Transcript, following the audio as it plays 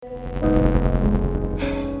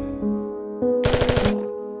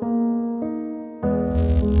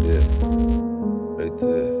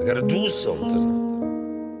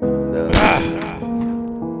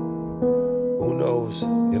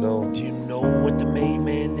what the main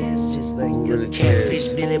man is, just like really catfish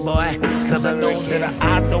cares? Billy boy. Cause I know that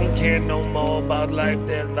I don't care no more about life,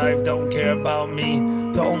 that life don't care about me.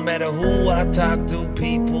 Don't matter who I talk to,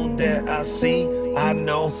 people that I see, I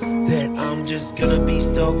know that I'm just gonna be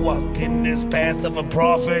stuck walking this path of a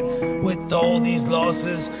prophet with all these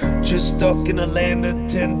losses. Just stuck in a land of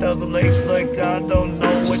 10,000 lakes, like I don't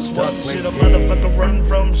know which one should a motherfucker run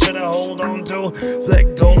from, should I hold on to,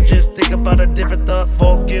 let go, just think about a different thought,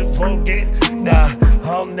 forget, nah,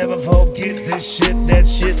 I'll never forget this shit, that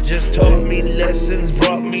shit just taught me lessons,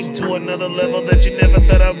 brought me to another level that you never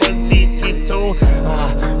thought I would meet me to.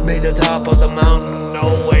 Made the top of the mountain,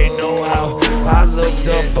 no way, no how. I looked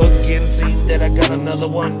up again, see that I got another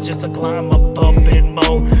one just to climb up and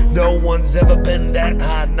more. No one's ever been that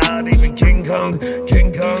high, not even King Kong,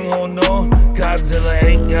 oh no. Godzilla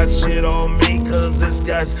ain't got shit on me, cause this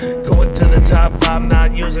guy's going to the top. I'm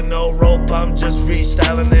not using no rope, I'm just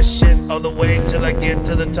freestyling this shit all the way till I get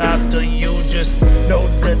to the top. Till you just know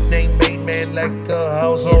the name made man like a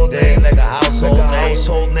household name, like a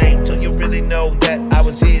household name. Till you really know that I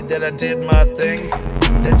was here, that I did my thing,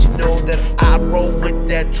 that you know that I roll with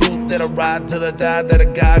that truth, that I ride till I die, that a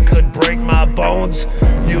guy could break my bones.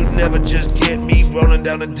 You'd never just get me rolling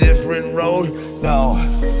down a different road. No,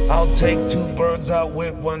 I'll take two birds out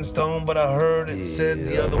with one stone, but I heard it said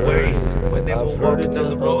the other way. When they were walking down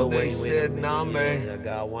the road, they said, nah, man. I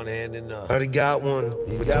got one hand in the. Already got one.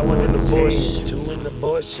 You got one in the bush, two in the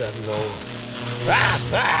bush, I know.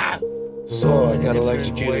 So I got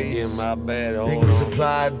electrocuted again, my bad. Hold Things on.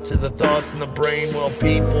 applied to the thoughts in the brain while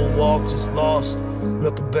people walk just lost,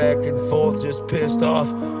 looking back and forth, just pissed off.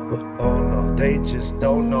 But oh no, they just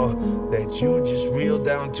don't know that you just real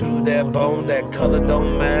down to that bone. That color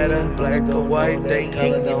don't matter, black or white, they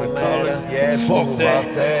ain't even call it. Yeah, fuck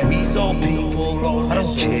that. We's all people, I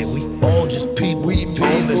don't care. We all just people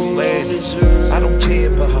on this land. I don't care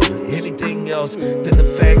about anything else than the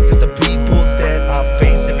fact that the people that I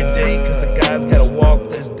face every day, cause the guys gotta walk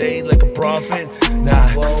this day like a prophet.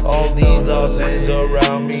 Nah, all these losses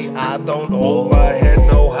around me, I don't hold my head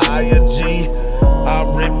no higher, G. I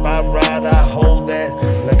rip, I ride, I hold that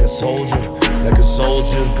like a soldier, like a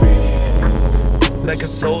soldier,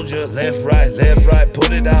 left, right,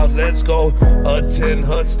 put it out, let's go. A 10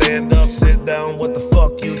 hut, stand up, sit down, what the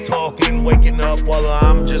fuck you talking? Waking up while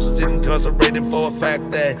I'm just incarcerated for a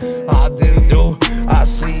fact that I didn't do. I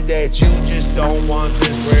see that you just don't want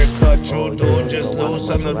this red cut, true dude, just lose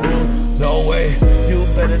something to do. No way, you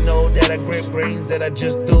better know that I grip brains, that I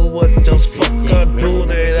just do what just fuck I do,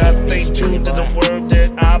 that I stay true to the word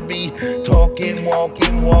that I be talking,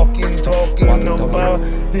 walking, talking about.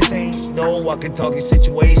 This ain't no walkie-talkie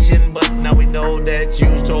situation, but now we know that you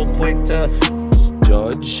so quick to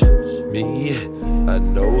Judge me, I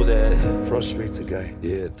know that frustrate a guy.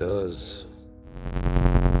 Yeah, it does.